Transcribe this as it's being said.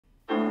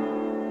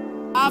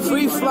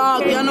Free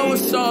Flocca, y'all know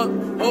what's up.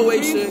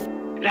 Always shit.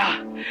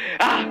 Hello,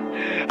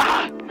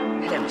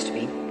 Mr.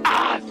 Bean.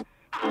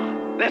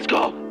 Let's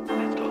go.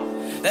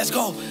 Let's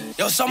go.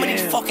 Yo, so many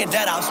fucking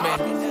dead house, man.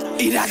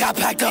 Mhady2hottie got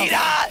packed up.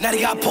 Now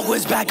they got poked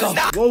his back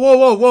up.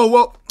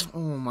 Whoa. Oh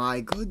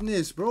my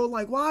goodness, bro.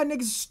 Like, why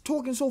niggas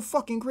talking so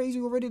fucking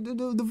crazy already?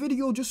 The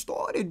video just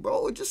started,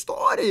 bro. It just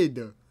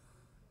started.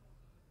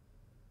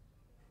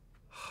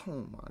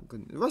 Oh my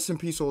goodness. Rest in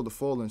peace, all the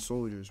fallen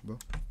soldiers, bro.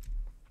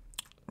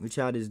 The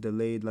chat is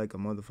delayed like a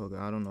motherfucker.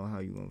 I don't know how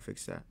you gonna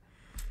fix that.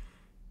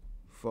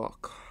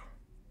 Fuck.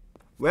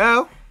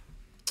 Well,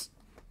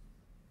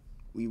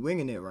 we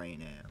winging it right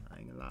now. I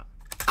ain't gonna lie.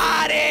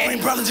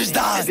 Green brother just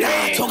died.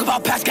 Talk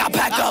about packs got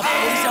packed up.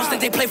 These else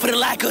think they play for the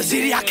lackers.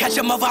 I catch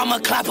a mother, I'ma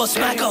clap her,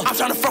 smack her. I'm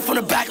trying to front from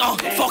the back.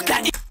 Fuck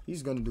that.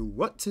 He's gonna do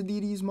what to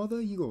DD's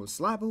mother? He gonna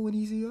slap her when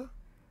he's here?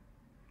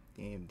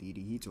 Damn,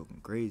 DD, he talking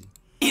crazy.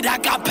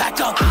 Mhady2hottie got packed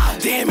up.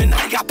 Damn it,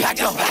 Mhady got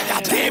packed up.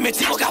 Damn it,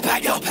 Tico got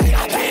packed up.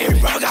 Damn,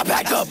 brother got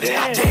packed up.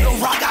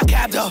 Damn, Rock got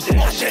capped up.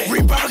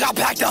 Green brother got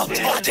packed up.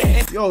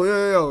 Yo.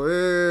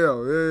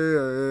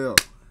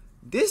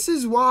 This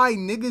is why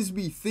niggas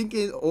be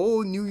thinking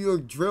all New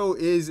York drill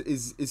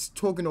is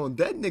talking on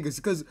dead niggas,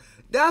 because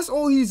that's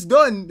all he's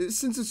done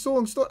since the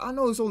song started. I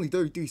know it's only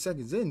 33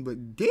 seconds in,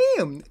 but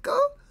damn, nigga,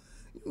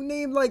 you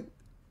named like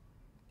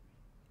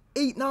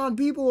 8-9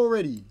 people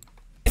already.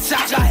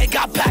 Head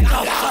got packed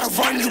up. Gotta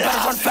run, you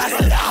better run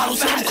faster. I don't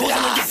see them causing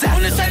a disaster.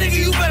 On the side, nigga,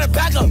 you better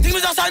back up.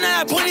 Demons outside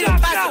now, pointing to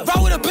pass up.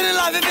 Ride with a pin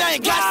alive if I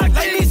ain't gas. Like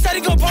me said,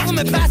 he gon' poke him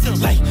and pass him.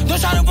 Like,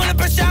 don't try to run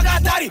the bitch, I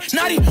got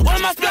Mhady2hottie. One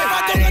of my split, if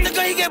I don't got the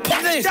gun, he get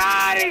poked in.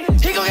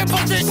 He gon' get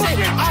poked in shit.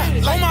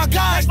 Oh my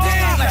god,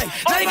 damn. Like,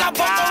 Mhady got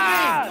poked on me.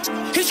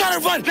 He tryna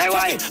run.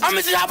 I'm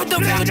just hop with the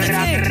van with the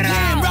team.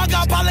 Damn, Rock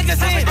got pop like a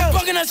sand.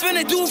 Fucking us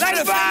spinning, do for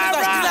the fans.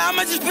 Like,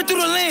 I'ma just spit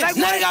through the lens.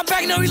 Mhady got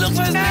back, now he look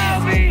for his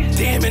man.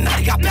 Damn it,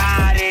 Mhady got packed up.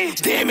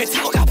 Damn it,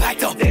 Tico got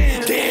packed up.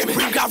 Damn it,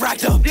 Reem got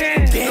racked up.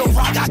 Damn,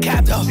 Rock got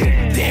capped up.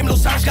 Damn, Lil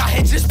Sarge got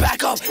hit just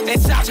back up.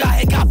 And Sarge got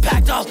hit, got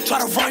packed up. Try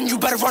to run, you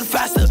better run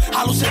faster.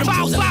 Hollow said him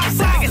closing like a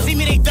disaster. They can see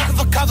me, they ducking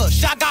for cover.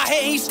 Shot got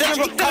hit, he still in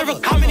recover.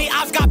 How many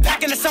ops got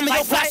packed in the summer?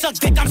 Yo, flash up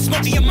dick, I'm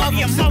smoking your mother.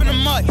 I'm sipping the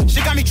mud.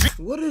 Shit got me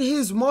drinking. What did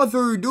his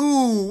mother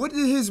do? What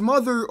did his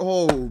mother?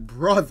 Oh,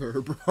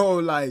 brother, bro.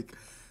 Like,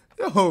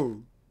 yo,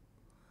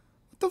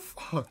 what the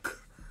fuck?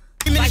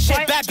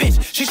 Shit, bad bitch,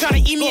 she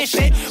tryna eat me and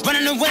shit.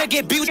 Running the winter,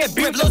 get beat with that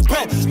grip, little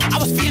bro. I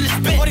was feeding the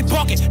spit, body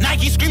barking,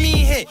 Nike screaming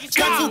and hit.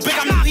 Got too big,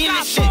 I'm not leading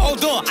this shit.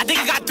 Hold on, I think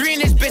I got 3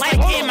 in this bitch.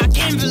 Like, damn, I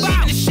can't believe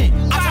in this shit.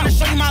 I'm tryna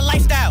show you my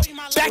lifestyle.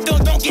 Back door,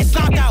 don't get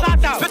stomped out.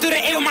 Spit through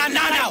the 8 with my 9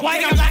 out.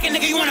 Why I'm lacking,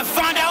 nigga, you wanna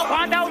find out?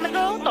 Find out,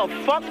 nigga? What the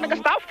fuck, nigga?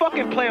 Stop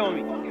fucking playing with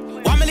me.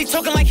 Why I'm really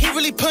talking like he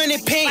really putting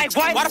in pain?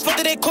 Like, why the fuck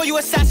did they call you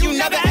assassin? You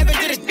never ever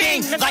did a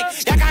thing.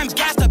 Like, y'all got him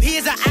gassed up, he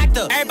is an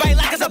actor. Everybody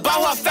like us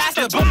about how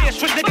faster. But me a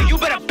switch, nigga, you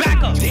better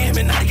back up. Damn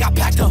it, Mhady got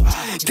packed up.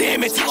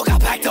 Damn it, Tico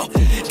got packed up.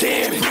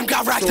 Damn it, Reem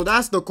got racked up. So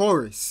that's the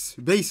chorus.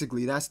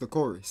 Basically, that's the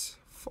chorus.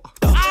 Fuck.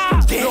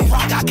 Damn,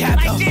 Rock got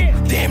capped up.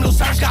 Damn, Lil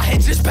Sarge got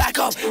hit just back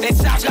up. And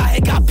Sarge got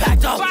hit, got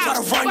packed up. Try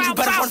to run, you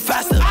better run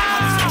faster.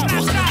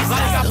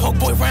 Got poke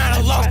boy ran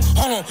alone.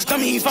 Hold on,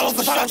 dummy, he follow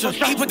for structure.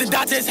 He put the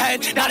dot to his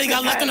head. Now they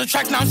got left on the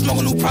tracks. Now I'm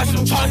smoking new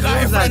pressure. Charlie got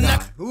hit for the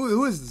neck.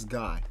 Who is this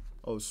guy?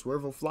 Oh,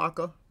 Swervo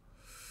Flocca?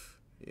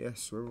 Yeah,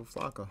 Swervo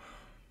Flocca.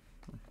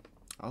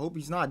 I hope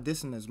he's not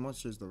dissing as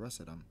much as the rest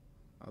of them.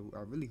 I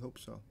really hope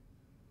so.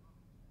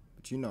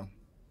 But you know,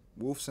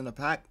 wolves in a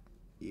pack?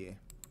 Yeah.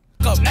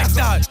 Up next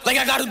time, like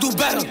I gotta do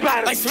better.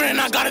 Like sprinting,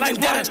 I gotta do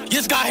better.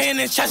 Just got hit in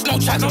his chest, no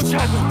check.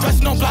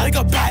 Rest no blood, like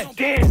a bat.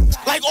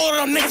 Like all of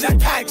them niggas that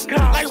packs.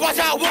 Like watch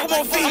how I walk up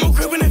on feet. I'm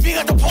gripping the V,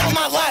 got the pole on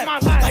my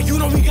lap. Like you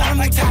know we got him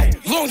like tag.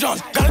 Long John,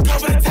 got a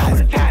cover the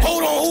tag.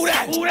 Hold on, who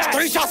that?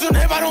 30 shots on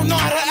him, I don't know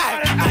how to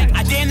act.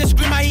 I dare to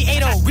scream out, he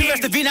 8-0. We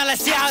rest the V, now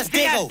let's see how his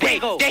day go.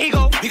 There he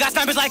go. We got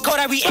snipers like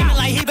Kodak, we aiming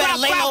like he better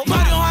lay low.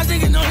 Money on high,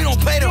 nigga, no, he don't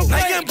play though.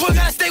 Like young boy,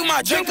 gotta stay with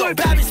my drink though.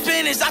 Bad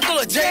Spanish, I call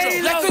it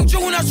J-Lo. Like Quick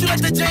Joe when I shoot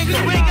like the Django.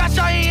 We ain't got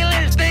shot, he ain't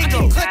let his thing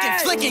go. Clicking,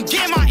 flicking,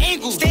 getting my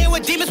ankles. Staying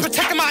with demons,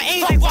 protecting my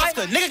angles.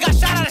 Oscar, nigga got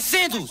shot out of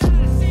sandals.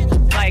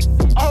 Like,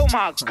 oh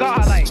my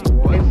god, like,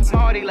 it's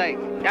Mhady, like,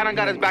 y'all done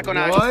got us back on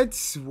our What?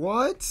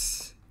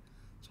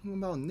 Talking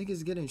about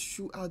niggas getting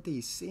shoot out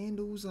their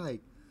sandals,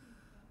 like,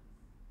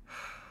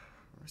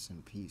 rest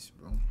in peace,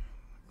 bro.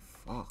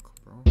 Fuck,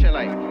 bro. Shit,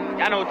 like,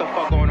 y'all know what the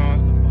fuck going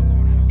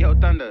on. Yo,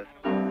 Thunder.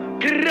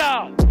 Get it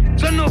out.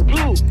 Thunder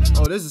Blue.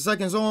 Oh, this is the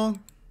second song?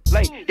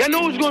 Like, y'all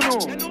know what's going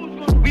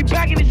on. We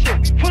back in this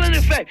shit. Full in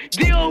effect.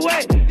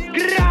 DOA.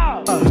 Get it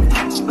out.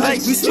 Like,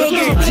 we still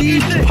get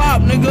G's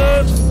pop,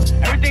 nigga.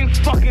 Everything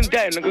fucking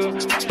dead,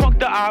 nigga. Fuck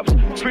the ops.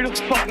 Free the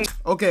fucking.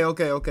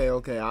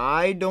 Okay.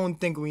 I don't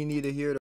think we need to hear the